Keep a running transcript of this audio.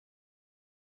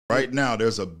Right now,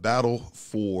 there's a battle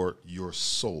for your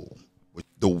soul.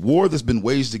 The war that's been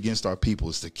waged against our people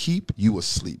is to keep you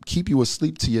asleep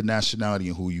to your nationality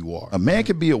and who you are. A man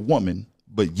can be a woman,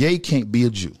 but Ye can't be a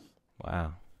Jew.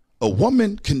 Wow. A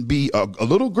woman can be, a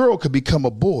little girl could become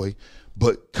a boy,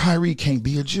 but Kyrie can't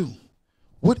be a Jew.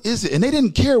 What is it? And they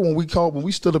didn't care when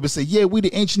we stood up and said, yeah, we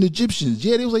the ancient Egyptians.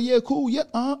 Yeah, they was like, yeah, cool, yeah,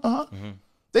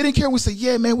 They didn't care when we said,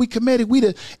 yeah, man, we Kemetic, we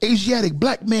the Asiatic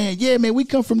black man. Yeah, man, we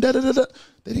come from da-da-da-da.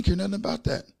 They didn't care nothing about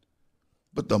that.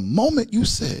 But the moment you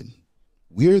said,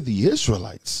 we're the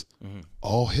Israelites,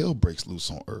 all hell breaks loose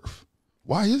on earth.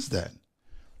 Why is that?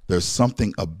 There's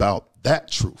something about that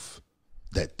truth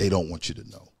that they don't want you to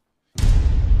know.